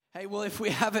Hey, well, if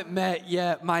we haven't met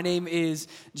yet, my name is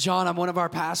John. I'm one of our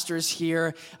pastors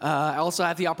here. I also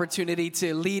have the opportunity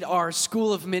to lead our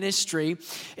school of ministry,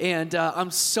 and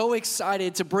I'm so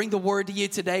excited to bring the word to you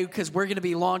today because we're going to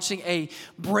be launching a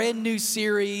brand new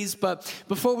series. But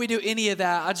before we do any of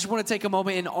that, I just want to take a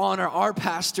moment and honor our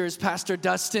pastors, Pastor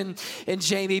Dustin and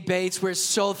Jamie Bates. We're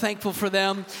so thankful for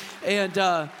them. And,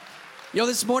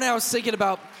 this morning I was thinking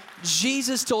about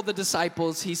Jesus told the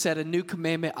disciples, he said, a new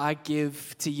commandment I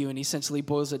give to you. And he essentially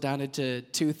boils it down into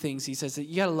two things. He says that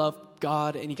you got to love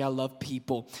God and you got to love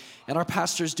people. And our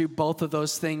pastors do both of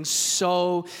those things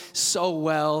so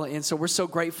well. And so we're so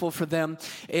grateful for them.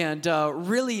 And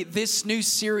really, this new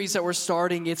series that we're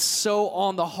starting, it's so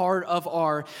on the heart of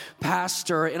our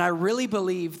pastor. And I really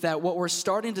believe that what we're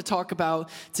starting to talk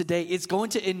about today is going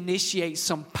to initiate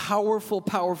some powerful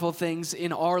things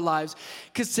in our lives.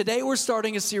 Because today we're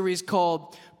starting a series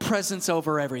called Presence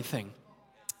Over Everything.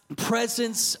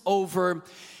 Presence over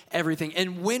everything.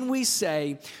 And when we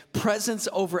say presence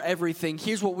over everything,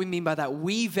 here's what we mean by that.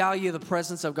 We value the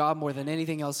presence of God more than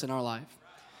anything else in our life.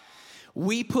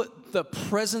 We put the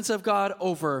presence of God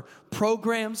over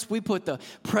programs. We put the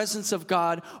presence of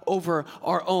God over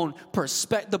our own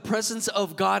perspective. The presence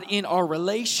of God in our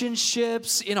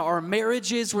relationships, in our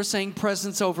marriages, we're saying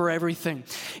presence over everything.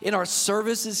 In our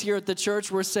services here at the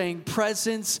church, we're saying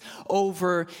presence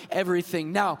over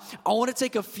everything. Now, I want to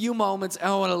take a few moments and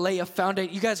I want to lay a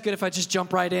foundation. You guys good if I just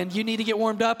jump right in? You need to get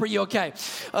warmed up? Are you okay?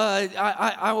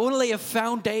 I want to lay a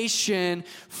foundation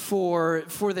for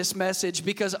this message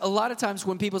because a lot of times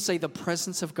when people say the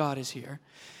presence of God is here,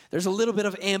 there's a little bit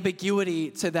of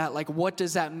ambiguity to that, like what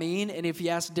does that mean? And if you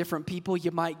ask different people, you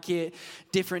might get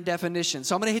different definitions.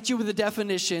 So I'm going to hit you with a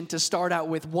definition to start out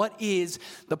with. What is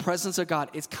the presence of God?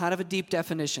 It's kind of a deep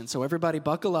definition, so everybody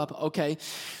buckle up, okay?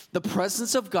 The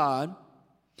presence of God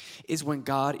is when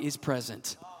God is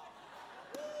present.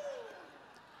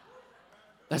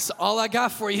 That's all I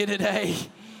got for you today.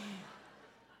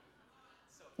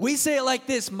 We say it like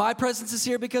this: my presence is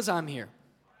here because I'm here.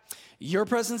 Your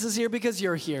presence is here because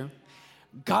you're here.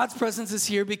 God's presence is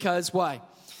here because why?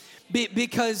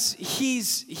 Because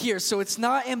He's here. So it's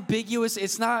not ambiguous,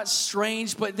 it's not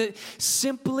strange, but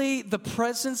simply the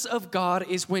presence of God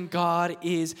is when God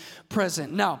is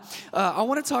present. Now, I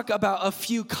want to talk about a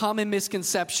few common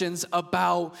misconceptions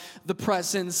about the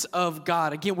presence of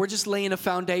God. Again, we're just laying a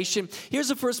foundation. Here's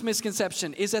the first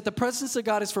misconception, is that the presence of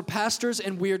God is for pastors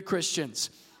and weird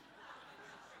Christians.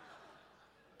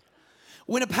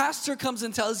 When a pastor comes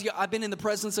and tells you, I've been in the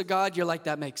presence of God, you're like,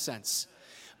 that makes sense.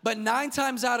 But 9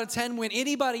 times out of 10, when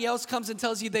anybody else comes and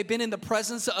tells you they've been in the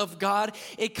presence of God,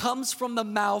 it comes from the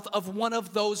mouth of one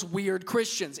of those weird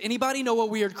Christians. Anybody know a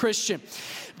weird Christian?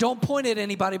 Don't point at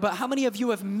anybody, but how many of you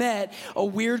have met a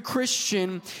weird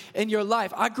Christian in your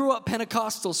life? I grew up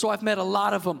Pentecostal, so I've met a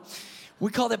lot of them.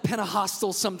 We call it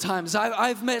Pentecostal sometimes.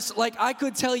 I've met, I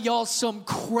could tell y'all some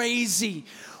crazy,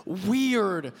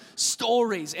 weird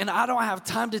stories, and I don't have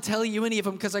time to tell you any of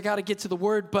them because I got to get to the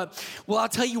word, but I'll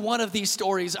tell you one of these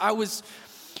stories. I was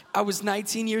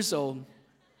 19 years old,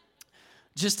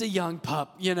 just a young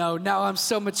pup, now I'm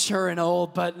so mature and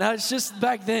old, but that's just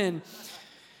back then.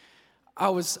 I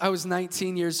was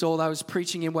 19 years old. I was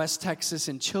preaching in West Texas,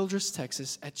 in Childress,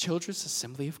 Texas, at Childress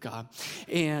Assembly of God.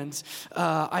 And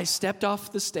I stepped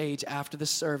off the stage after the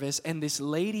service, and this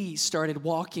lady started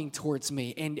walking towards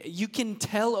me. And you can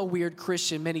tell a weird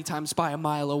Christian many times by a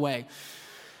mile away.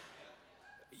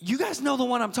 You guys know the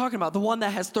one I'm talking about, the one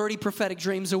that has 30 prophetic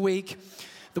dreams a week,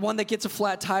 the one that gets a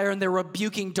flat tire and they're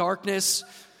rebuking darkness.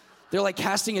 They're like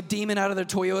casting a demon out of their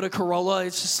Toyota Corolla.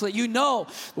 It's just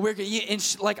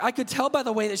like, I could tell by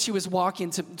the way that she was walking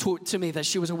to me that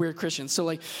she was a weird Christian.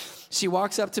 So she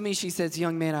walks up to me, she says,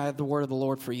 young man, I have the word of the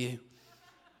Lord for you.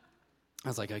 I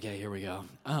was like, okay, here we go.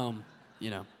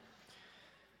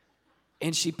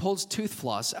 And she pulls tooth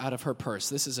floss out of her purse.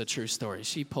 This is a true story.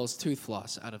 She pulls tooth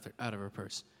floss out of her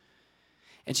purse.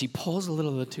 And she pulls a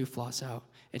little of the tooth floss out,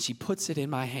 and she puts it in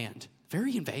my hand.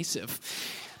 Very invasive.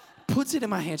 Puts it in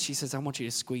my hand. She says, I want you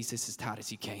to squeeze this as tight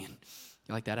as you can.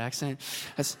 You like that accent?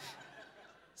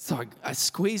 So I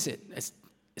squeeze it as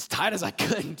tight as I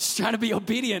could, just trying to be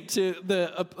obedient to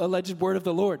the alleged word of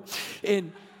the Lord.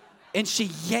 And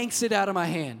she yanks it out of my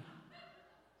hand.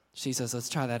 She says, let's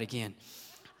try that again.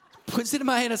 Puts it in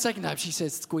my hand a second time. She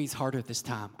says, squeeze harder this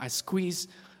time. I squeeze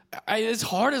as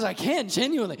hard as I can,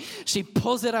 genuinely. She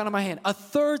pulls it out of my hand. A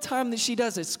third time that she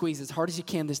does it, squeeze as hard as you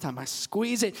can this time. I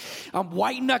squeeze it. I'm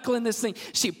white knuckling this thing.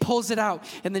 She pulls it out,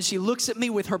 and then she looks at me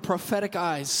with her prophetic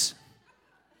eyes.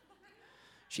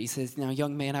 She says, now,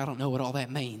 young man, I don't know what all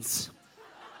that means.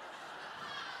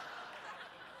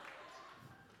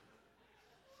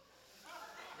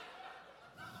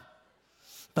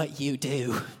 but you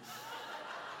do.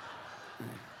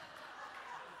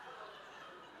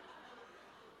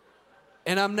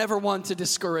 And I'm never one to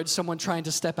discourage someone trying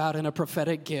to step out in a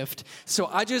prophetic gift. So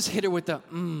I just hit her with the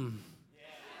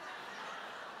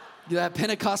That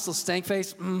Pentecostal stank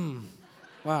face,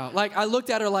 Wow. Like, I looked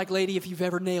at her like, lady, if you've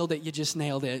ever nailed it, you just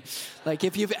nailed it. Like,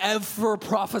 if you've ever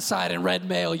prophesied in red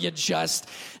mail, you just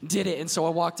did it. And so I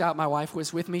walked out. My wife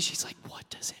was with me. She's like, what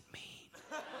does it mean?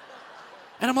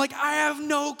 And I'm like, I have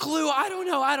no clue. I don't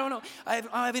know. I don't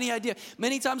have any idea.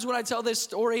 Many times when I tell this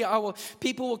story,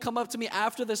 people will come up to me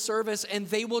after the service and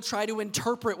they will try to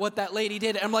interpret what that lady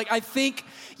did. And I'm like, I think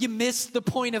you missed the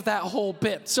point of that whole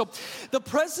bit. So the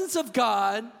presence of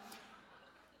God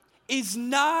is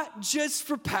not just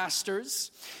for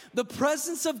pastors. The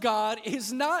presence of God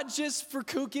is not just for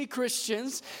kooky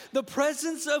Christians. The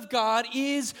presence of God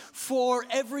is for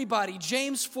everybody.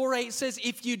 James 4:8 says,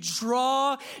 if you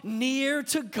draw near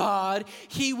to God,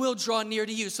 he will draw near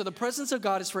to you. So the presence of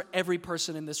God is for every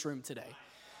person in this room today.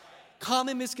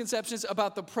 Common misconceptions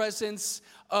about the presence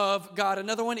of God.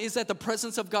 Another one is that the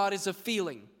presence of God is a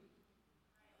feeling.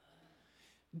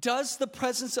 Does the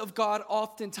presence of God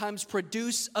oftentimes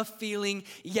produce a feeling?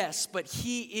 Yes, but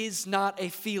he is not a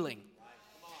feeling.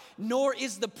 Nor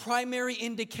is the primary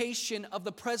indication of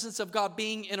the presence of God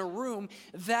being in a room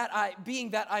that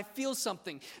I feel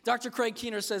something. Dr. Craig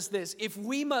Keener says this: if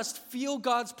we must feel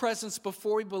God's presence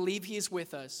before we believe he is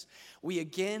with us, we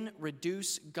again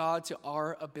reduce God to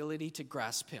our ability to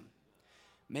grasp him,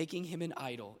 making him an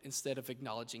idol instead of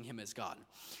acknowledging him as God.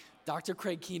 Dr.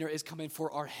 Craig Keener is coming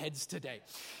for our heads today.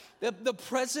 The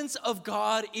presence of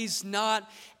God is not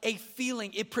a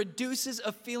feeling. It produces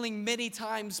a feeling many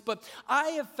times, but I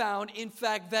have found, in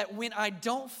fact, that when I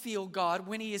don't feel God,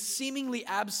 when he is seemingly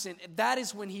absent, that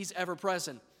is when he's ever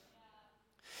present.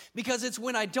 Because it's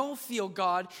when I don't feel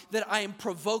God that I am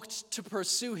provoked to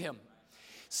pursue him.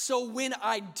 So when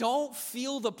I don't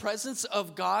feel the presence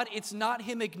of God, it's not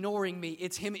him ignoring me.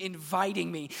 It's him inviting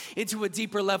me into a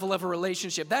deeper level of a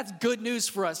relationship. That's good news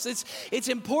for us. It's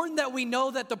important that we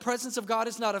know that the presence of God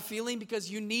is not a feeling,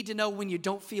 because you need to know when you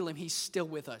don't feel him, he's still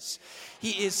with us.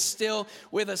 He is still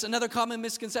with us. Another common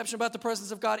misconception about the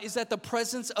presence of God is that the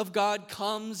presence of God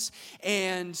comes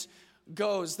and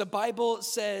goes. The Bible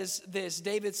says this.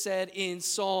 David said in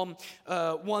Psalm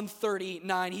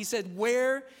 139, he said,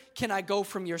 where can I go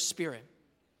from your spirit?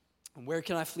 And where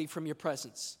can I flee from your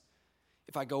presence?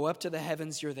 If I go up to the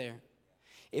heavens, you're there.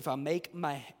 If I make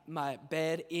my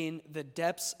bed in the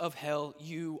depths of hell,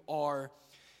 you are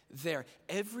there.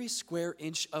 Every square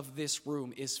inch of this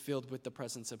room is filled with the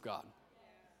presence of God.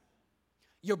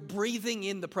 You're breathing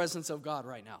in the presence of God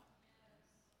right now.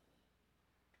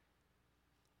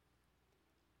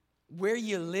 Where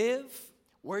you live,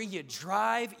 where you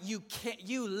drive,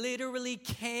 you literally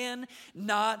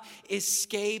cannot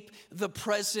escape the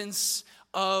presence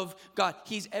of God.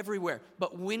 He's everywhere.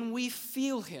 But when we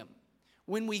feel him,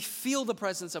 when we feel the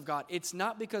presence of God, it's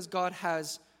not because God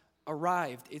has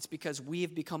arrived. It's because we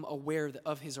have become aware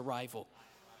of his arrival.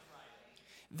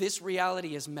 This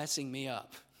reality is messing me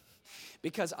up.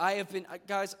 Because I have been,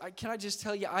 guys, can I just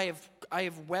tell you, I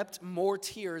have wept more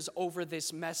tears over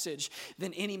this message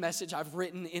than any message I've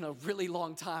written in a really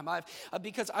long time.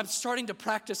 Because I'm starting to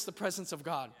practice the presence of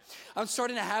God. I'm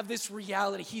starting to have this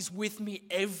reality. He's with me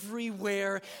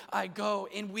everywhere I go.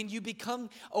 And when you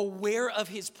become aware of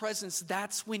his presence,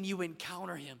 that's when you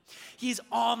encounter him. He's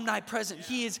omnipresent.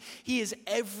 He is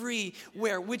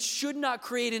everywhere, which should not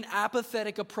create an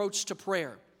apathetic approach to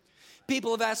prayer.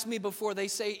 People have asked me before, they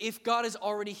say, if God is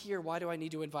already here, why do I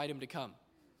need to invite him to come?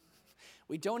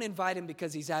 We don't invite him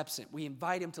because he's absent. We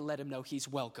invite him to let him know he's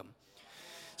welcome.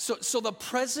 So the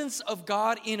presence of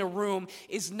God in a room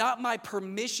is not my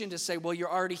permission to say, well,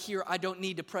 you're already here, I don't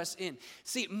need to press in.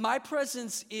 See, my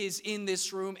presence is in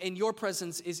this room and your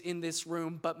presence is in this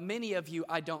room, but many of you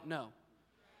I don't know.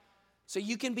 So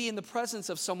you can be in the presence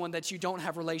of someone that you don't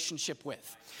have relationship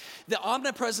with. The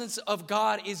omnipresence of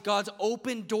God is God's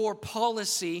open door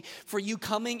policy for you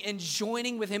coming and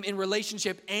joining with him in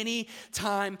relationship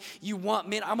anytime you want.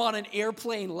 Man, I'm on an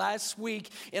airplane last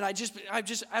week, and I just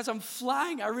as I'm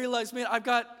flying, I realized, man,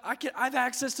 I have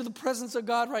access to the presence of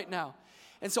God right now.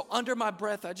 And so under my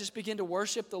breath, I just begin to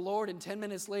worship the Lord. And 10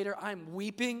 minutes later, I'm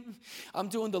weeping. I'm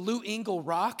doing the Lou Engle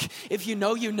rock. If you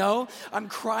know, you know. I'm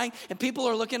crying. And people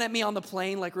are looking at me on the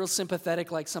plane like real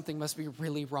sympathetic, like something must be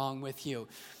really wrong with you.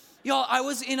 Y'all, I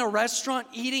was in a restaurant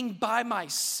eating by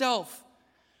myself.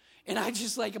 And I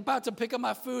just like about to pick up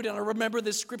my food, and I remember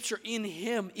this scripture, in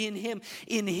him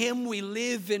we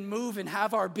live and move and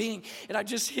have our being. And I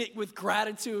just hit with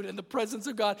gratitude and the presence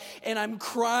of God. And I'm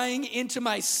crying into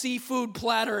my seafood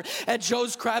platter at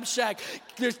Joe's Crab Shack.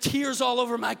 There's tears all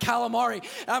over my calamari.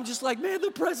 And I'm just like, man,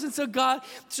 the presence of God.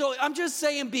 So I'm just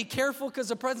saying, be careful, because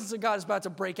the presence of God is about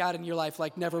to break out in your life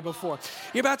like never before.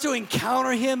 You're about to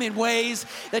encounter him in ways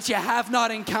that you have not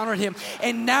encountered him.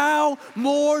 And now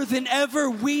more than ever,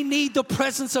 we need the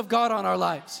presence of God on our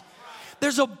lives.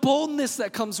 There's a boldness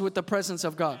that comes with the presence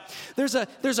of God. There's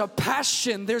a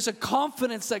passion, there's a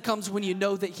confidence that comes when you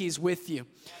know that he's with you.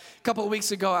 A couple of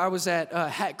weeks ago, I was at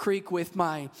Hat Creek with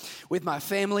my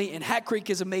family, and Hat Creek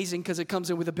is amazing because it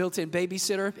comes in with a built-in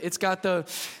babysitter. It's got the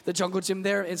jungle gym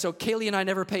there, and so Kaylee and I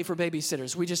never pay for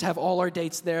babysitters. We just have all our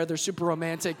dates there. They're super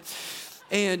romantic,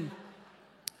 and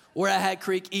we're at Hat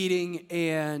Creek eating,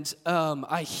 and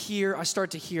I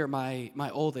start to hear my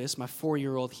oldest, my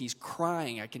 4-year-old, he's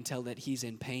crying. I can tell that he's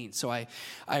in pain. So I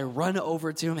run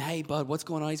over to him. Hey, bud, what's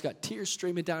going on? He's got tears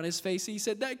streaming down his face. He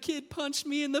said, that kid punched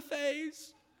me in the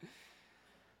face.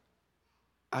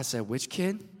 I said, which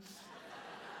kid?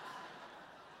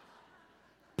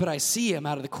 But I see him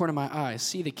out of the corner of my eye. I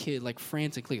see the kid like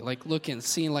frantically, like looking,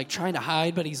 seeing, like trying to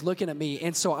hide, but he's looking at me.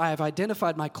 And so I have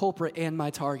identified my culprit and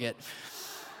my target.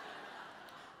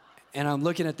 And I'm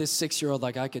looking at this 6-year-old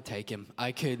like I could take him.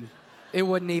 It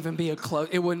wouldn't even be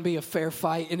it wouldn't be a fair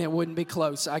fight, and it wouldn't be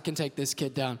close. I can take this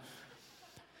kid down.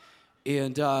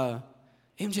 And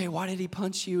MJ, why did he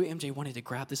punch you? MJ wanted to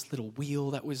grab this little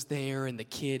wheel that was there, and the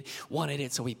kid wanted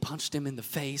it, so he punched him in the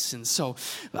face. And so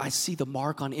I see the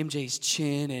mark on MJ's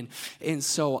chin, and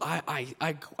so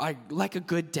I like a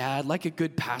good dad, like a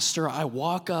good pastor, I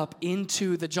walk up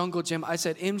into the jungle gym. I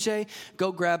said, MJ,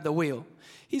 go grab the wheel.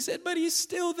 He said, but he's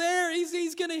still there.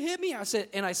 He's going to hit me. I said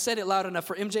it loud enough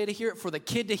for MJ to hear it, for the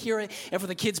kid to hear it, and for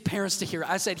the kid's parents to hear it.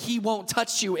 I said, he won't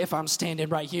touch you if I'm standing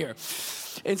right here.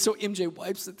 And so MJ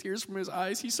wipes the tears from his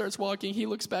eyes. He starts walking. He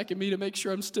looks back at me to make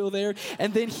sure I'm still there.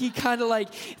 And then he kind of like,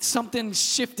 something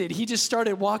shifted. He just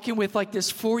started walking with like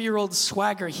this 4-year-old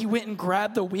swagger. He went and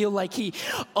grabbed the wheel like he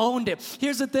owned it.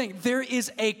 Here's the thing. There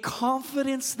is a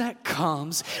confidence that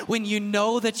comes when you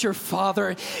know that your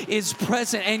Father is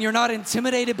present, and you're not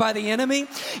intimidated by the enemy.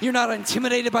 You're not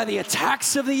intimidated by the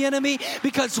attacks of the enemy,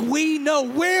 because we know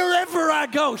wherever I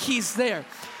go, he's there.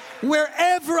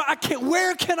 Wherever I can,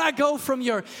 where can I go from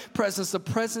your presence? The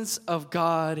presence of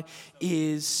God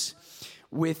is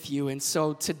with you. And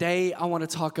so today I want to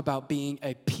talk about being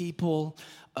a people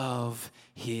of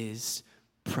his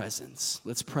presence.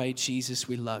 Let's pray. Jesus,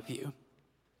 we love you.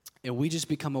 And we just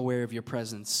become aware of your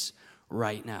presence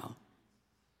right now.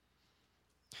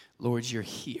 Lord, you're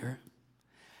here.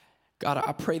 God,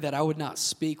 I pray that I would not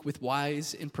speak with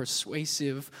wise and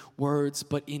persuasive words,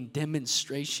 but in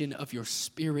demonstration of your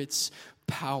Spirit's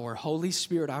power. Holy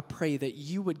Spirit, I pray that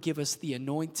you would give us the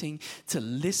anointing to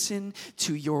listen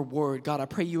to your word. God, I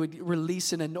pray you would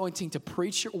release an anointing to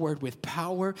preach your word with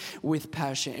power, with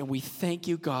passion. And we thank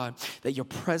you, God, that your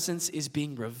presence is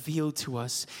being revealed to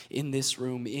us in this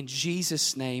room. In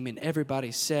Jesus' name, and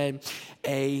everybody said,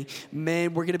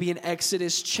 amen. We're going to be in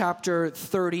Exodus chapter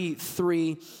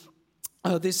 33.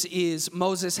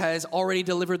 Moses has already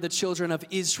delivered the children of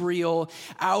Israel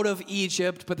out of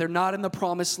Egypt, but they're not in the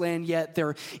promised land yet.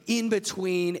 They're in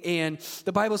between. And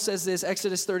the Bible says this,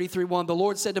 Exodus 33:1, the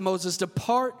Lord said to Moses,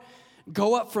 depart,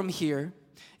 go up from here,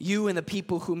 you and the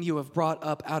people whom you have brought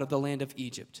up out of the land of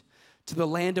Egypt, to the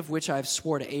land of which I have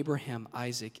swore to Abraham,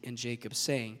 Isaac, and Jacob,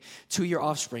 saying, to your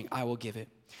offspring I will give it.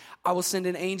 I will send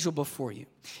an angel before you,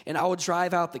 and I will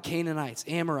drive out the Canaanites,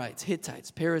 Amorites, Hittites,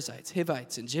 Perizzites,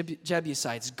 Hivites, and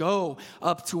Jebusites. Go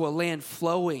up to a land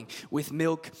flowing with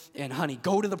milk and honey.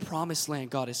 Go to the promised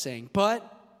land, God is saying.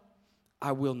 But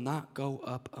I will not go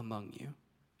up among you,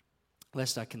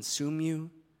 lest I consume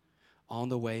you on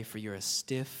the way, for you're a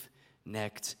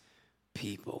stiff-necked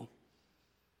people.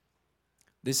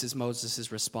 This is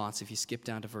Moses' response. If you skip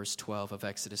down to verse 12 of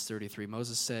Exodus 33,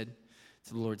 Moses said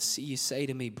to the Lord, see, you say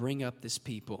to me, bring up this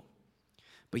people,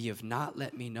 but you have not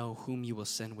let me know whom you will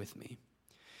send with me.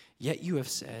 Yet you have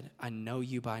said, I know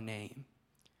you by name,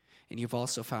 and you've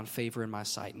also found favor in my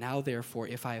sight. Now, therefore,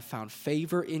 if I have found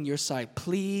favor in your sight,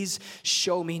 please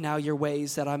show me now your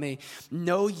ways, that I may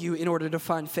know you in order to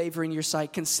find favor in your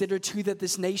sight. Consider too that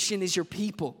this nation is your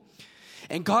people.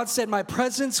 And God said, my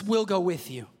presence will go with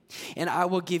you, and I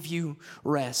will give you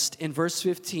rest. In verse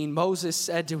 15, Moses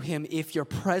said to him, if your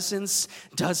presence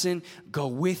doesn't go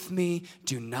with me,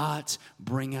 do not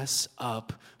bring us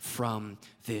up from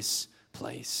this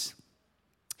place.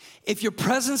 If your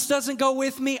presence doesn't go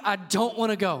with me, I don't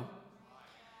want to go.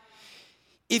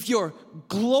 If your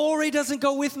glory doesn't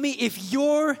go with me, if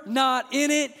you're not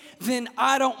in it, then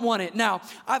I don't want it. Now,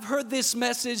 I've heard this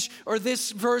message or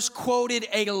this verse quoted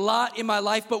a lot in my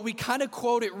life, but we kind of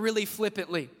quote it really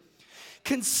flippantly.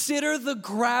 Consider the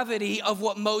gravity of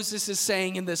what Moses is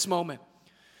saying in this moment.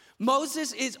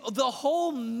 Moses is the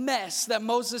whole mess that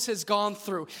Moses has gone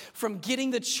through from getting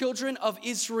the children of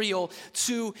Israel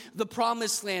to the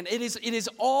promised land. It is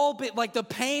all been like the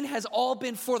pain has all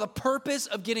been for the purpose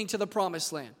of getting to the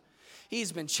promised land.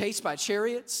 He's been chased by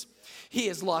chariots. He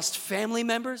has lost family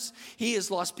members. He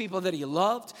has lost people that he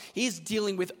loved. He's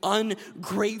dealing with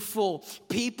ungrateful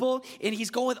people. And he's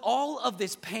going, all of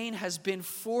this pain has been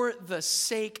for the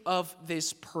sake of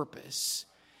this purpose.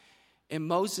 And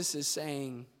Moses is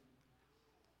saying,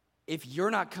 if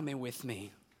you're not coming with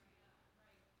me,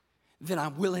 then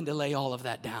I'm willing to lay all of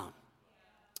that down.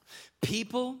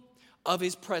 People of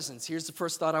his presence. Here's the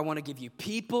first thought I want to give you.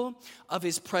 People of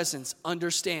his presence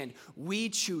understand we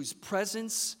choose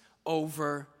presence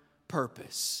over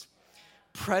purpose.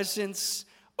 Presence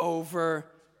over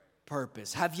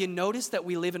purpose. Have you noticed that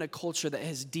we live in a culture that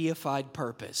has deified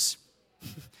purpose?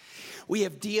 We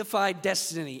have deified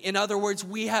destiny. In other words,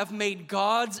 we have made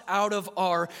gods out of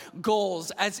our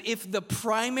goals, as if the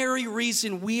primary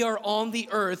reason we are on the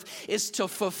earth is to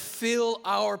fulfill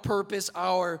our purpose,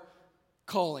 our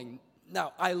calling.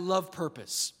 Now, I love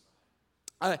purpose.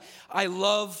 I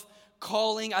love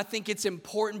calling. I think it's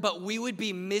important, but we would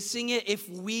be missing it if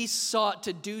we sought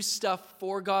to do stuff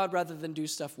for God rather than do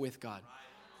stuff with God.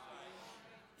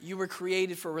 You were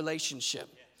created for relationship.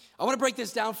 I want to break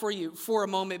this down for you for a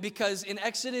moment, because in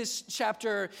Exodus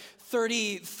chapter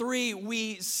 33,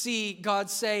 we see God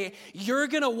say, you're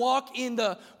going to walk in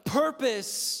the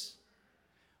purpose,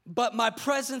 but my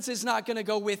presence is not going to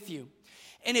go with you.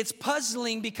 And it's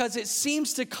puzzling because it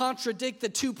seems to contradict the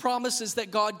two promises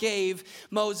that God gave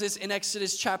Moses in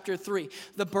Exodus chapter 3.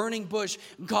 The burning bush,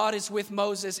 God is with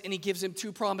Moses and he gives him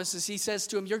two promises. He says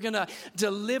to him, you're going to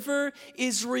deliver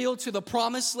Israel to the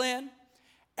promised land,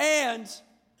 and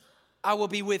I will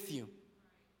be with you.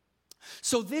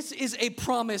 So this is a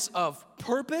promise of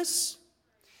purpose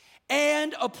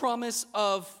and a promise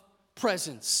of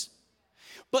presence.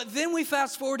 But then we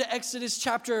fast forward to Exodus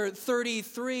chapter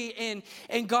 33,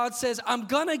 and God says, I'm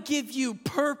going to give you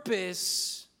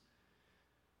purpose,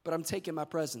 but I'm taking my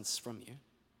presence from you.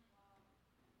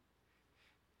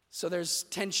 So there's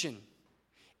tension.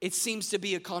 It seems to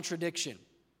be a contradiction.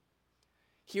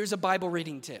 Here's a Bible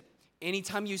reading tip.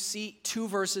 Anytime you see two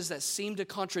verses that seem to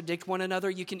contradict one another,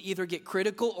 you can either get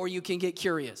critical or you can get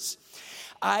curious.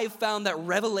 I've found that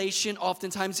revelation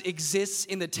oftentimes exists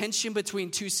in the tension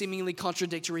between two seemingly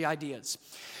contradictory ideas.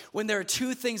 When there are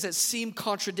two things that seem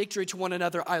contradictory to one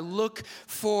another, I look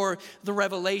for the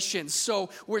revelation. So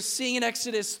we're seeing in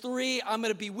Exodus 3, I'm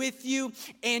going to be with you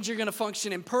and you're going to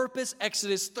function in purpose.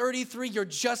 Exodus 33, you're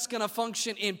just going to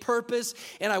function in purpose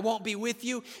and I won't be with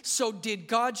you. So did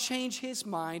God change his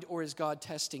mind, or is God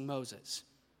testing Moses?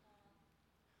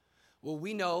 Well,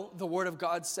 we know the Word of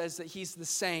God says that he's the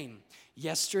same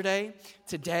yesterday,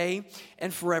 today,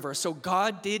 and forever. So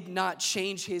God did not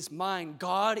change his mind.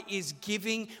 God is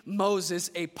giving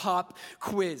Moses a pop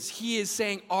quiz. He is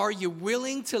saying, are you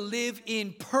willing to live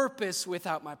in purpose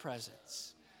without my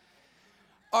presence?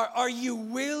 Are you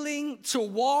willing to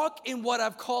walk in what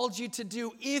I've called you to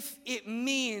do if it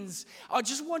means, I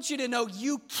just want you to know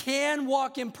you can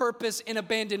walk in purpose and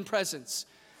abandon presence.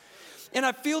 And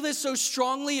I feel this so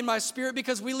strongly in my spirit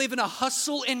because we live in a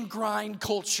hustle and grind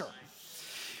culture.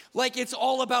 Like it's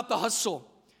all about the hustle.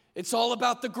 It's all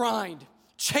about the grind.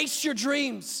 Chase your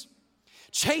dreams.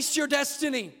 Chase your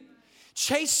destiny.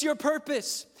 Chase your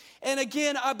purpose. And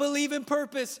again, I believe in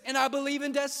purpose and I believe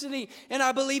in destiny and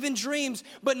I believe in dreams,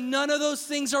 but none of those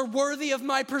things are worthy of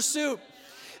my pursuit.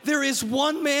 There is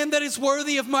one man that is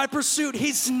worthy of my pursuit.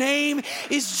 His name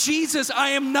is Jesus. I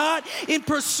am not in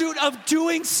pursuit of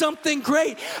doing something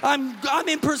great. I'm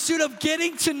in pursuit of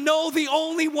getting to know the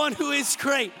only one who is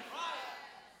great.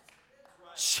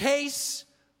 Chase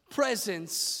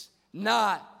presence,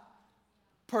 not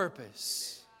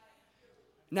purpose.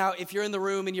 Now, if you're in the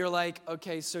room and you're like,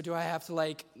 okay, so do I have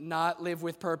to not live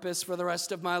with purpose for the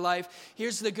rest of my life?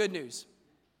 Here's the good news.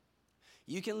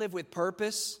 You can live with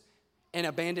purpose and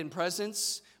abandon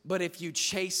presence, but if you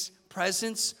chase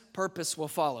presence, purpose will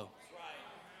follow.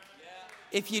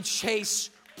 If you chase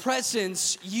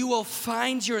presence, you will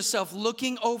find yourself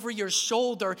looking over your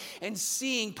shoulder and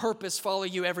seeing purpose follow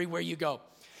you everywhere you go.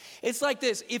 It's like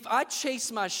this: if I chase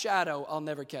my shadow, I'll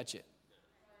never catch it.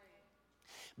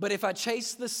 But if I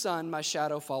chase the sun, my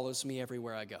shadow follows me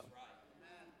everywhere I go.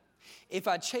 if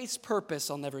I chase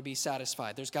purpose, I'll never be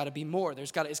satisfied. There's got to be more.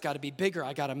 It's got to be bigger.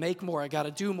 I got to make more. I got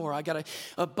to do more.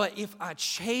 But if I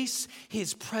chase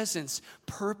his presence,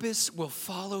 purpose will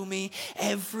follow me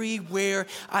everywhere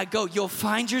I go. You'll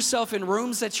find yourself in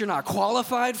rooms that you're not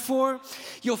qualified for.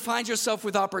 You'll find yourself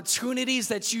with opportunities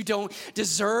that you don't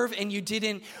deserve and you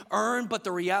didn't earn. But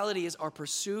the reality is our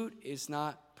pursuit is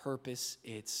not purpose,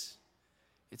 it's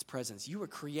presence. You were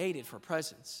created for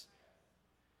presence.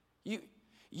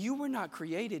 You were not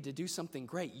created to do something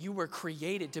great. You were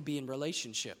created to be in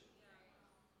relationship.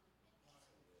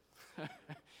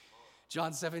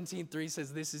 John 17:3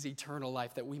 says, this is eternal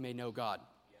life, that we may know God.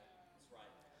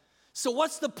 So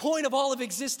what's the point of all of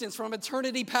existence, from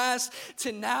eternity past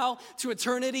to now to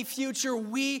eternity future?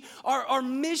 Our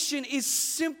mission is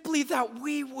simply that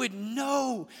we would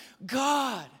know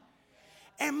God.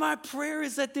 And my prayer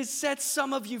is that this sets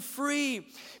some of you free,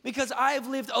 because I have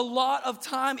lived a lot of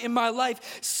time in my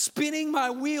life spinning my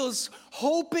wheels,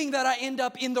 hoping that I end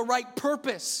up in the right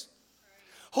purpose,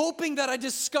 hoping that I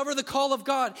discover the call of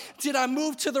God. Did I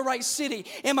move to the right city?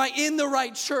 Am I in the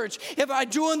right church? Am I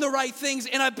doing the right things?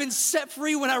 And I've been set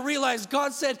free when I realized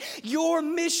God said, your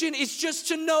mission is just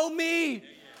to know me.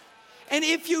 And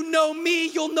if you know me,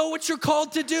 you'll know what you're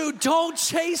called to do. Don't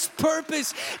chase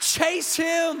purpose, chase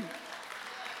him.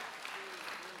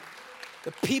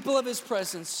 The people of his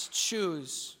presence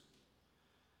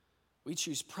we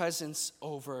choose presence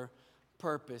over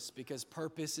purpose, because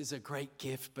purpose is a great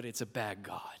gift, but it's a bad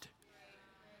God.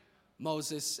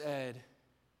 Moses said,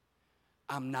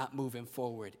 I'm not moving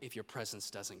forward if your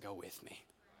presence doesn't go with me.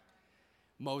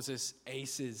 Moses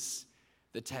aces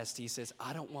the test. He says,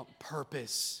 I don't want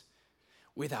purpose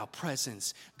without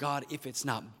presence. God, if it's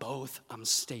not both, I'm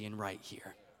staying right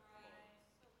here.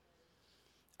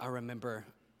 I remember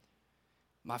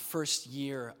my first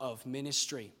year of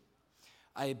ministry,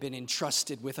 I had been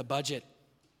entrusted with a budget.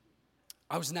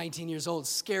 I was 19 years old,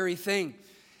 scary thing.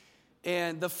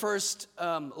 And the first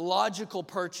logical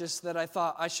purchase that I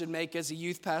thought I should make as a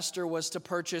youth pastor was to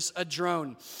purchase a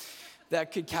drone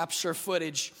that could capture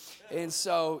footage. And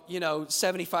so,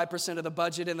 75% of the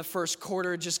budget in the first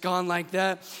quarter just gone like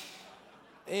that.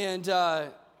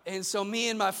 And so me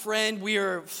and my friend, we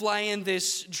are flying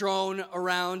this drone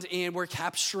around, and we're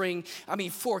capturing,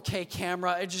 4K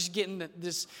camera, and just getting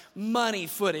this money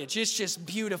footage. It's just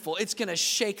beautiful. It's going to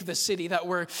shake the city that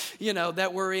we're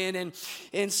in.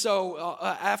 And so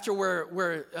after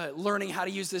we're learning how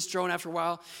to use this drone, after a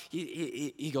while,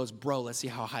 he goes, bro, let's see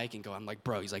how high I can go. I'm like,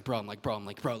 bro. He's like, bro. I'm like, bro,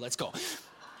 let's go.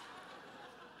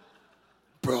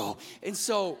 Bro. And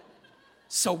so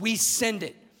we send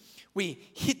it. We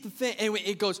hit the thing, and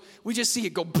it goes, we just see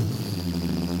it go.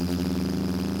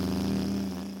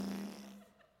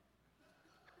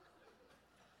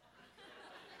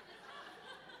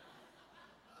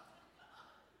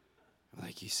 I'm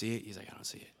like, you see it? He's like, I don't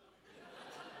see it.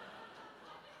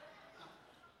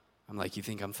 I'm like, you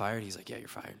think I'm fired? He's like, yeah, you're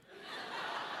fired.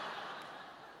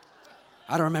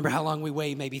 I don't remember how long we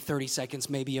waited, maybe 30 seconds,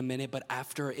 maybe a minute, but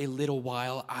after a little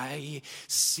while, I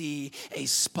see a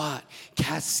spot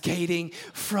cascading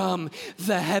from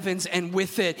the heavens, and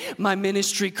with it, my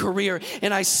ministry career.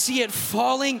 And I see it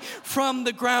falling from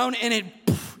the ground, and it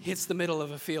hits the middle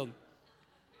of a field.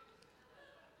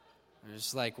 I'm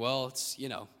just like, well, it's,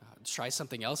 try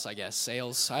something else, I guess.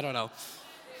 Sales, I don't know.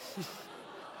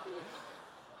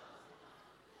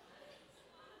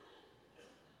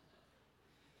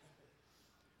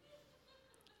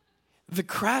 The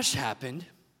crash happened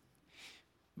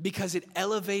because it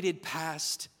elevated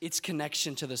past its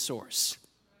connection to the source.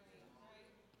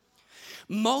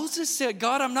 Moses said,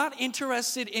 God, I'm not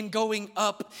interested in going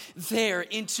up there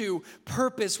into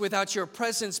purpose without your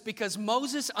presence, because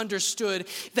Moses understood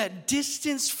that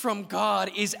distance from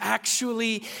God is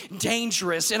actually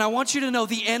dangerous. And I want you to know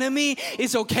the enemy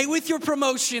is okay with your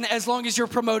promotion as long as you're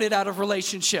promoted out of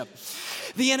relationship.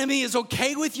 The enemy is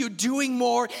okay with you doing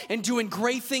more and doing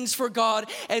great things for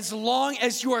God as long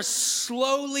as you are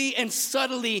slowly and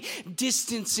subtly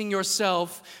distancing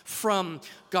yourself from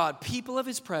God. People of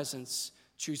his presence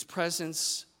choose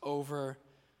presence over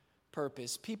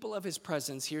purpose. People of his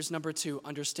presence, here's number 2,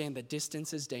 understand that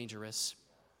distance is dangerous.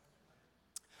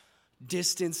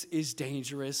 Distance is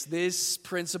dangerous. This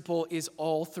principle is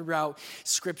all throughout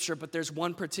Scripture, but there's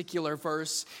one particular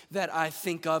verse that I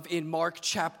think of in Mark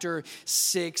chapter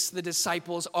 6. The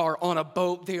disciples are on a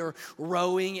boat. They are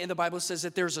rowing, and the Bible says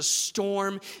that there's a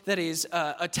storm that is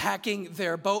attacking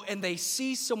their boat, and they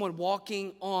see someone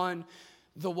walking on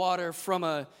the water from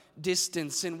a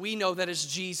distance. And we know that it's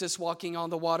Jesus walking on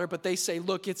the water, but they say,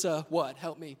 look, it's a what?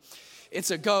 Help me.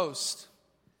 It's a ghost.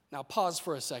 Now pause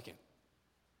for a second.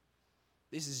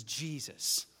 This is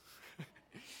Jesus.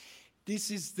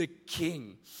 This is the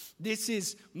King. This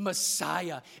is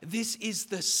Messiah. This is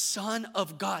the Son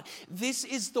of God. This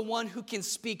is the one who can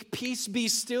speak, peace be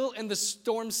still, and the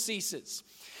storm ceases.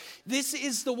 This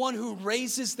is the one who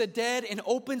raises the dead and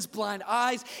opens blind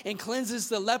eyes and cleanses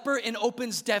the leper and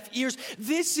opens deaf ears.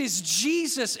 This is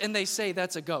Jesus. And they say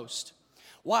that's a ghost.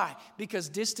 Why? Because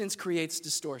distance creates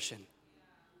distortion.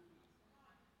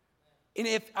 And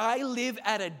if I live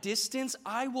at a distance,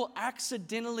 I will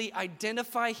accidentally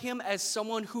identify him as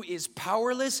someone who is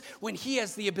powerless when he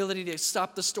has the ability to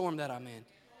stop the storm that I'm in.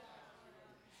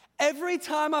 Every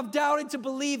time I've doubted to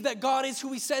believe that God is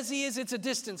who he says he is, it's a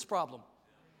distance problem.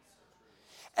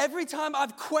 Every time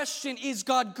I've questioned, is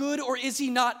God good or is he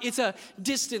not, it's a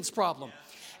distance problem.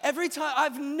 Every time,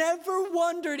 I've never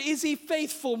wondered, is he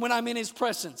faithful when I'm in his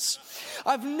presence?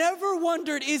 I've never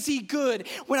wondered, is he good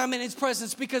when I'm in his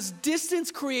presence? Because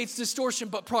distance creates distortion,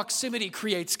 but proximity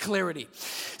creates clarity.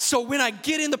 So when I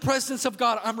get in the presence of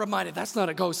God, I'm reminded, that's not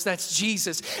a ghost, that's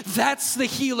Jesus. That's the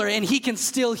healer, and he can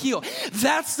still heal.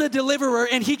 That's the deliverer,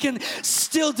 and he can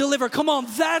still deliver. Come on,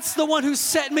 that's the one who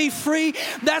set me free.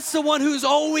 That's the one who's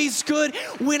always good.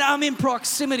 When I'm in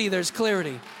proximity, there's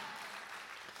clarity.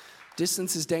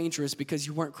 Distance is dangerous because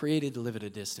you weren't created to live at a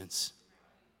distance.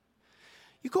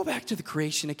 You go back to the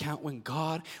creation account when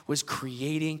God was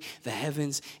creating the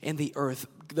heavens and the earth.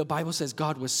 The Bible says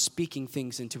God was speaking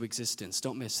things into existence.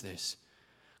 Don't miss this.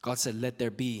 God said, let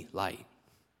there be light,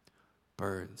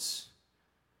 birds,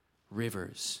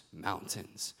 rivers,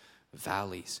 mountains,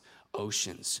 valleys,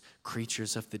 oceans,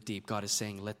 creatures of the deep. God is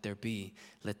saying, let there be,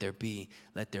 let there be,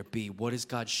 let there be. What is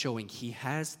God showing? He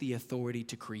has the authority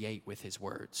to create with his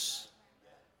words.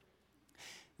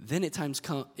 Then it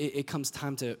comes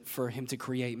time for him to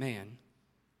create man.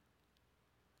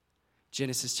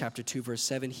 Genesis chapter 2, verse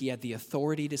 7, he had the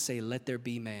authority to say, let there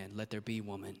be man, let there be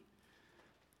woman.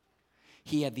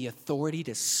 He had the authority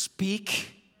to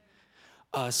speak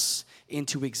us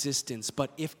into existence.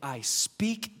 But if I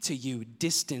speak to you,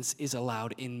 distance is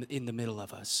allowed in the middle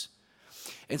of us.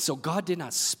 And so God did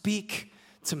not speak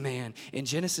to man. In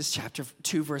Genesis chapter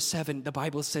 2, verse 7, the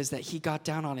Bible says that he got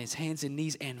down on his hands and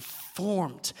knees and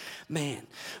formed man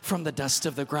from the dust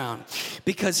of the ground,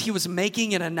 because he was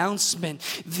making an announcement.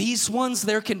 These ones,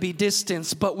 there can be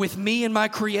distance, but with me and my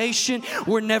creation,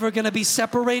 we're never going to be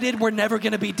separated. We're never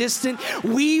going to be distant.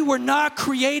 We were not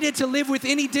created to live with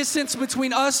any distance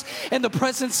between us and the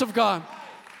presence of God.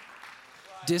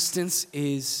 Distance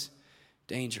is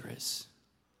dangerous.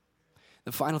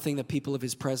 The final thing that people of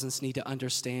his presence need to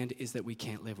understand is that we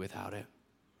can't live without it.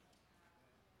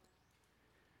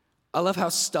 I love how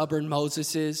stubborn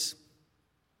Moses is.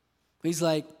 He's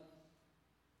like,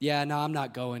 yeah, no, I'm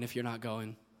not going if you're not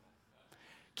going.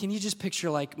 Can you just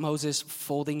picture like Moses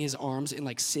folding his arms and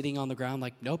like sitting on the ground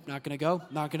like, nope, not going to go,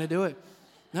 not going to do it.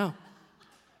 No,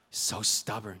 so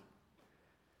stubborn.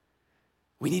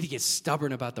 We need to get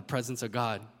stubborn about the presence of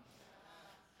God.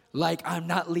 Like, I'm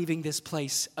not leaving this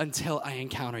place until I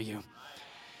encounter you.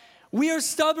 We are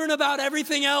stubborn about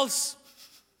everything else.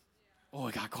 Oh,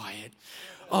 it got quiet.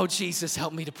 Oh, Jesus,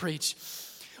 help me to preach.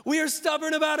 We are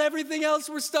stubborn about everything else.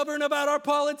 We're stubborn about our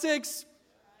politics.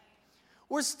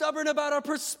 We're stubborn about our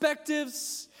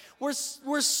perspectives.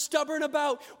 We're stubborn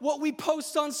about what we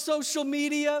post on social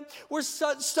media. We're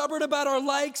stubborn about our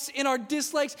likes and our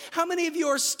dislikes. How many of you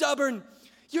are stubborn?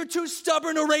 You're too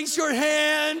stubborn to raise your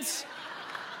hands.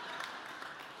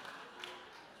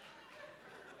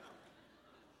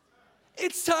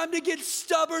 It's time to get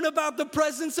stubborn about the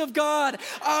presence of God.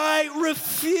 I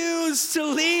refuse to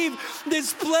leave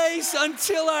this place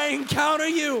until I encounter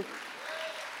you.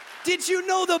 Did you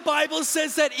know the Bible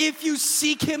says that if you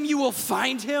seek him, you will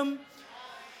find him?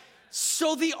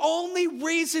 So the only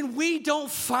reason we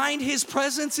don't find his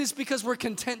presence is because we're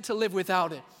content to live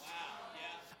without it.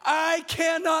 I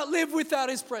cannot live without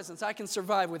his presence. I can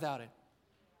survive without it.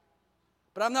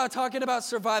 But I'm not talking about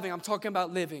surviving. I'm talking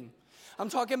about living. I'm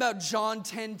talking about John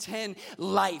 10:10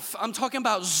 life. I'm talking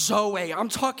about Zoe. I'm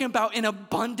talking about an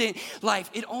abundant life.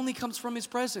 It only comes from his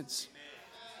presence.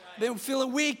 Been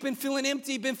feeling weak, been feeling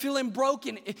empty, been feeling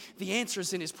broken. The answer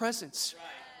is in his presence.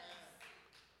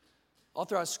 All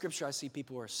throughout Scripture, I see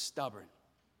people who are stubborn.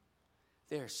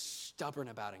 They're stubborn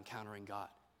about encountering God.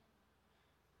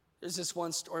 There's this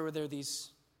one story where there are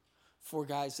these 4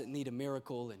 guys that need a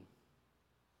miracle, and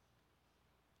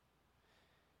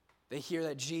they hear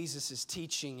that Jesus is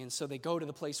teaching, and so they go to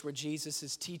the place where Jesus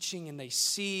is teaching, and they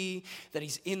see that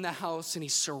he's in the house and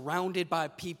he's surrounded by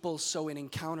people, so an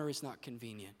encounter is not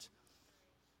convenient.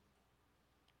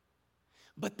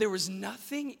 But there was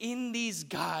nothing in these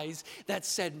guys that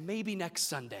said, maybe next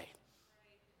Sunday.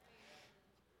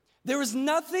 There was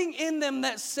nothing in them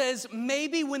that says,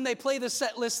 maybe when they play the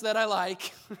set list that I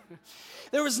like.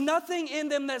 There was nothing in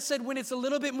them that said when it's a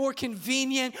little bit more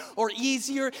convenient or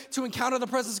easier to encounter the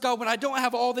presence of God, when I don't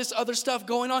have all this other stuff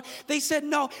going on. They said,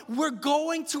 no, we're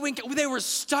going to encounter. They were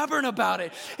stubborn about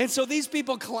it. And so these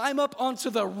people climb up onto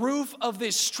the roof of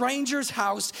this stranger's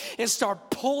house and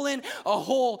start pulling a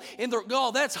hole in their,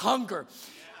 oh, that's hunger.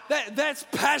 That's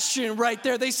passion right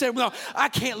there. They said, no, I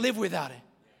can't live without it.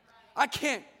 I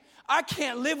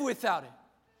can't live without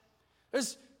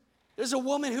it. There's a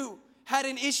woman who had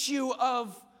an issue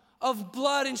of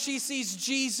blood, and she sees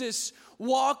Jesus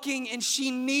walking, and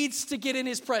she needs to get in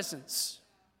his presence.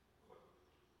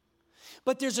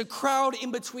 But there's a crowd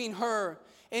in between her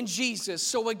and Jesus.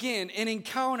 So again, an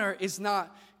encounter is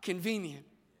not convenient.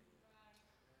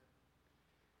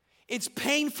 It's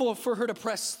painful for her to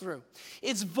press through.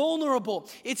 It's vulnerable.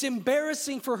 It's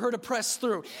embarrassing for her to press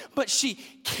through. But she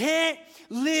can't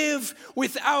live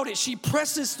without it. She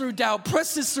presses through doubt,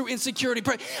 presses through insecurity.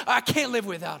 I can't live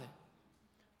without it.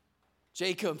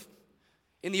 Jacob,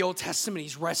 in the Old Testament,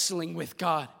 he's wrestling with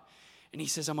God. And he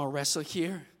says, I'm going to wrestle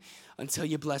here until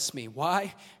you bless me.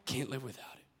 Why? Can't live without it.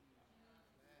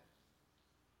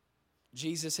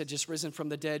 Jesus had just risen from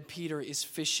the dead. Peter is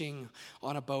fishing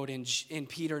on a boat, and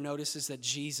Peter notices that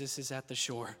Jesus is at the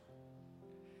shore.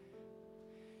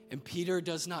 And Peter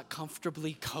does not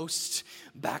comfortably coast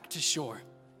back to shore.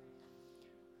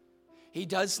 He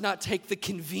does not take the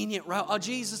convenient route. Oh,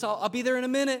 Jesus, I'll be there in a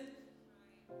minute.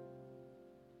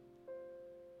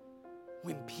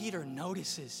 When Peter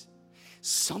notices,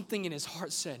 something in his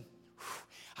heart said,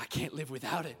 I can't live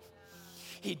without it.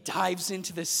 He dives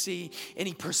into the sea and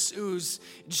he pursues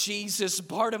Jesus.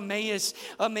 Bartimaeus,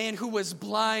 a man who was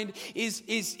blind, is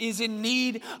in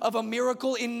need of a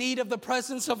miracle, in need of the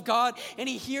presence of God. And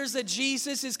he hears that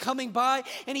Jesus is coming by,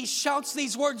 and he shouts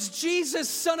these words, Jesus,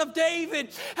 Son of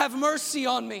David, have mercy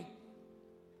on me.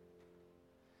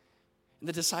 And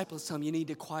the disciples tell him, you need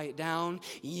to quiet down,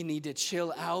 you need to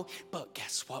chill out. But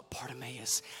guess what,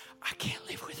 Bartimaeus? I can't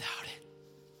live without it.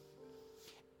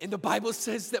 And the Bible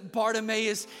says that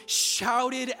Bartimaeus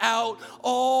shouted out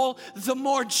all the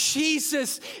more,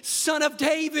 Jesus, Son of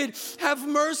David, have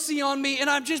mercy on me. And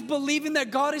I'm just believing that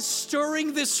God is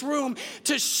stirring this room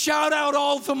to shout out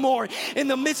all the more. In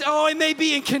the midst, it may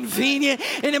be inconvenient,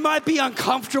 and it might be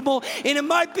uncomfortable, and it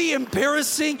might be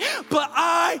embarrassing, but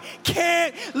I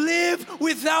can't live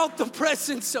without the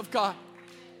presence of God.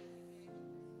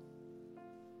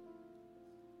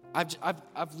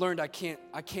 I've learned I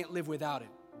can't live without it.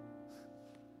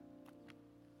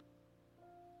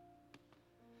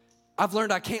 I've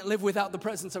learned I can't live without the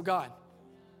presence of God.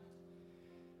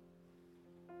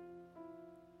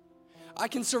 I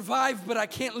can survive, but I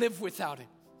can't live without it.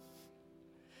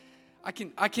 I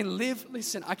can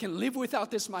live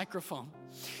without this microphone.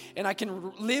 And I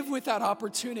can live without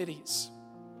opportunities.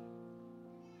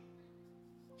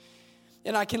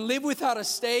 And I can live without a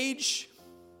stage.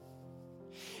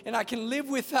 And I can live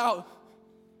without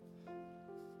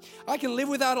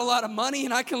a lot of money,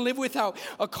 and I can live without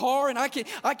a car, and I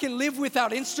can live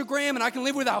without Instagram, and I can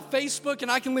live without Facebook,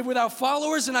 and I can live without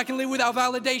followers, and I can live without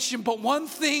validation. But one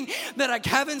thing that I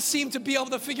haven't seemed to be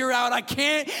able to figure out, I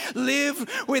can't live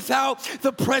without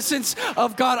the presence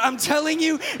of God. I'm telling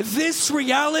you, this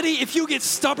reality, if you get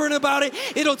stubborn about it,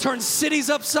 it'll turn cities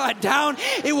upside down.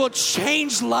 It will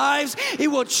change lives. It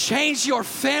will change your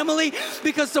family,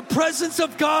 because the presence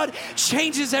of God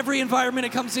changes every environment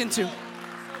it comes into.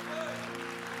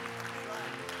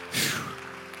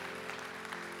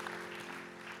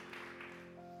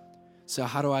 So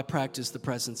how do I practice the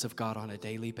presence of God on a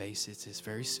daily basis? It's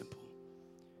very simple.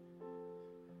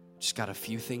 Just got a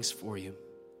few things for you.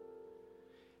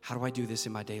 How do I do this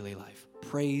in my daily life?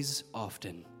 Praise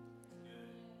often.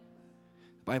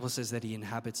 The Bible says that he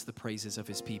inhabits the praises of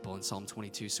his people in Psalm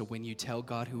 22. So when you tell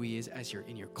God who he is, as you're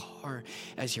in your car,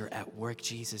 as you're at work,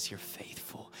 Jesus, you're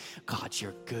faithful. God,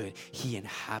 you're good. He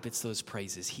inhabits those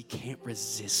praises. He can't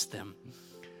resist them.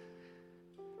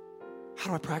 How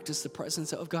do I practice the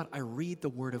presence of God? I read the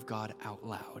word of God out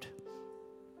loud.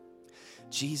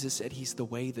 Jesus said he's the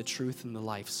way, the truth, and the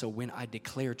life. So when I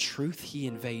declare truth, he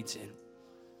invades in.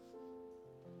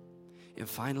 And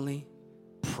finally,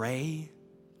 pray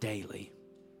daily.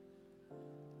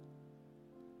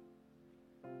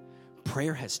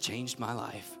 Prayer has changed my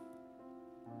life.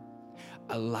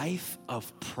 A life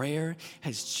of prayer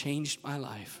has changed my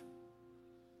life.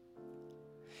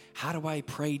 How do I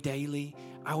pray daily?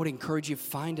 I would encourage you,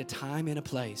 find a time and a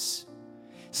place.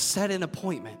 Set an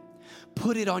appointment.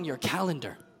 Put it on your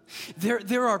calendar.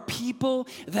 There are people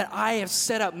that I have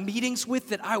set up meetings with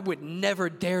that I would never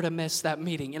dare to miss that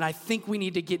meeting. And I think we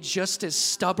need to get just as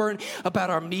stubborn about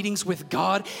our meetings with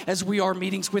God as we are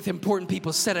meetings with important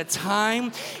people. Set a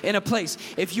time and a place.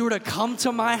 If you were to come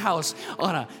to my house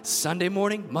on a Sunday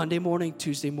morning, Monday morning,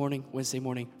 Tuesday morning, Wednesday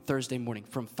morning, Thursday morning,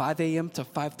 from 5 a.m. to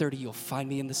 5:30, you'll find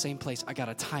me in the same place. I got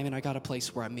a time and I got a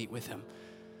place where I meet with him.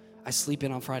 I sleep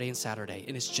in on Friday and Saturday,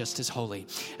 and it's just as holy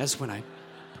as when I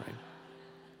pray.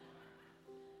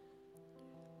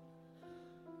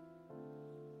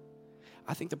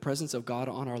 I think the presence of God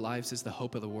on our lives is the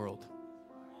hope of the world.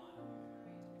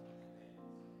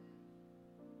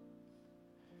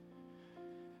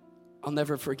 I'll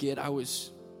never forget, I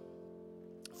was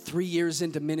 3 years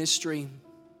into ministry,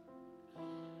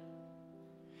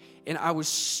 and I was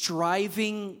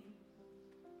striving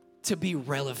to be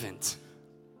relevant,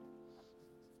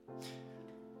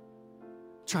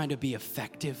 trying to be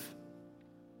effective.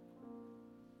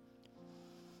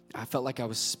 I felt like I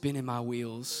was spinning my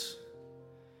wheels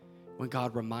when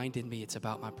God reminded me it's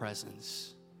about my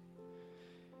presence.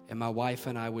 And my wife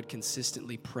and I would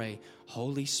consistently pray,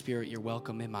 Holy Spirit, you're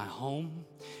welcome in my home.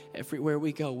 Everywhere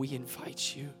we go, we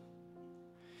invite you.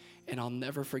 And I'll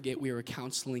never forget, we were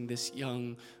counseling this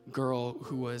young girl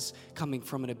who was coming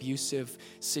from an abusive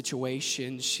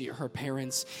situation. Her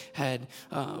parents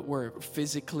were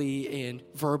physically and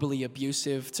verbally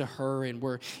abusive to her, and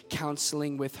we're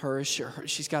counseling with her.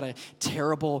 She's got a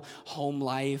terrible home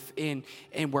life, and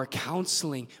we're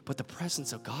counseling, but the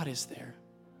presence of God is there.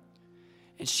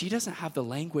 And she doesn't have the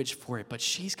language for it, but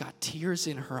she's got tears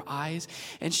in her eyes,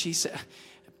 and she said,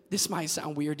 this might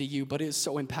sound weird to you, but it's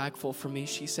so impactful for me.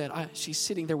 She said, she's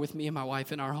sitting there with me and my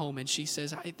wife in our home, and she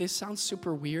says, this sounds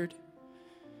super weird,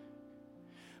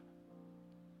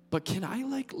 but can I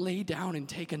lay down and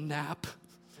take a nap?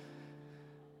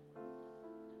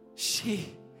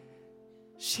 She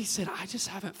said, I just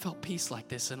haven't felt peace like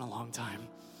this in a long time.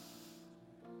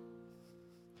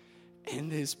 And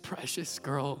this precious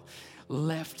girl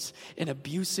left an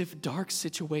abusive, dark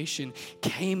situation,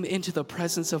 came into the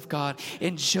presence of God.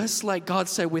 And just like God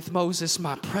said with Moses,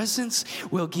 my presence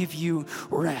will give you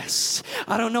rest.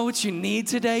 I don't know what you need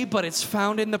today, but it's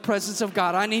found in the presence of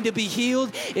God. I need to be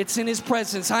healed. It's in his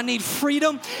presence. I need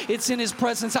freedom. It's in his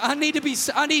presence. I need to be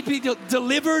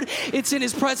delivered. It's in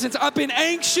his presence. I've been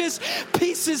anxious.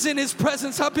 Peace is in his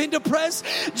presence. I've been depressed.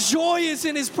 Joy is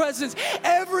in his presence.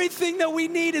 Everything that we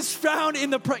need is found in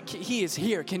the presence. He is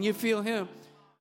here. Can you feel him?